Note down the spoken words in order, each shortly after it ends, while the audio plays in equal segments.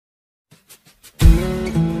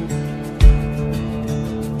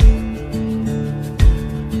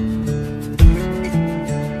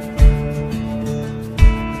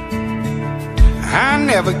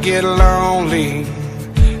ever get lonely,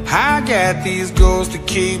 I got these goals to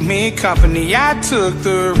keep me company. I took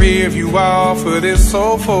the rear view off of this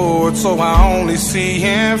old Ford, so I only see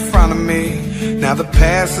in front of me. Now the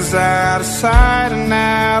past is out of sight and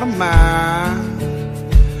out of mind.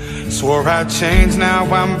 Swore I'd change, now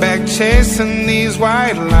I'm back chasing these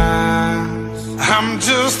white lines. I'm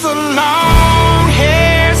just a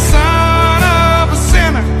long-haired son of a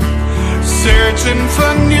sinner, searching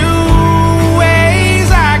for new ways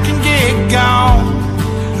I can get gone.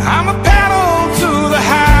 I'm a pedal to the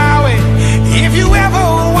highway. If you ever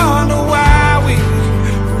wonder why we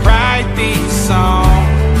write these songs,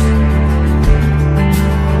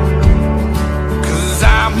 'cause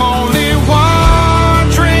I'm only one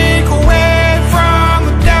drink away from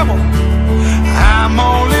the devil. I'm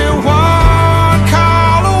only one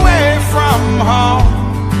call away from home.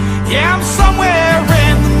 Yeah, I'm somewhere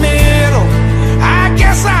in the middle. I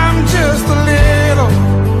guess I'm just a little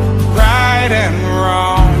right and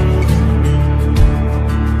wrong.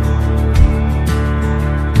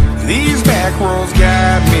 These back roads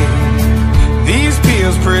guide me, these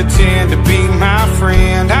pills pretend to be my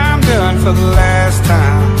friend. I'm done for the last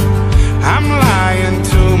time, I'm lying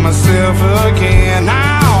to myself again.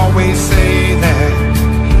 I always say that,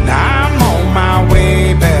 now I'm on my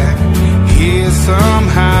way back here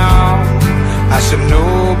somehow. I should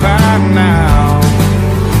know by now.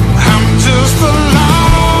 I'm just a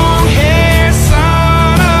long-haired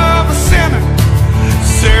son of a sinner,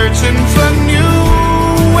 searching for new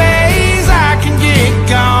ways I can get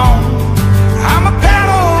gone. I'm a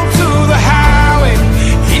pedal to the highway.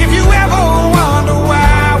 If you ever wonder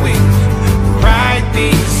why we write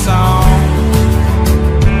these songs,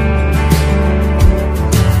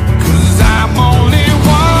 'cause I'm only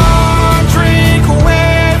one drink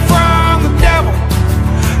away from the devil.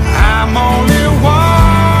 I'm only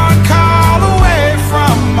one call away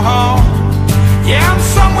from home. Yeah, I'm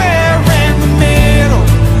somewhere in the middle.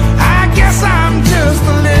 I guess I'm just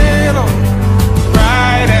a little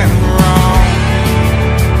right and wrong.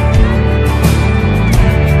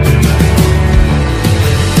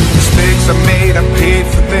 Mistakes I made, I paid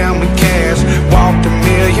for them with cash. Walked a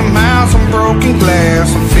million miles on broken glass.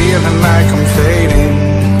 I'm feeling like I'm fading,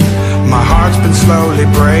 my heart's been slowly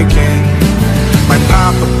breaking. Might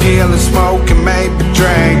pop a pill and smoke and maybe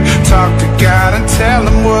drink. Talk to God and tell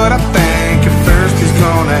him what I think. At first he's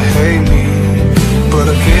gonna hate me, but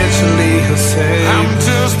eventually he'll say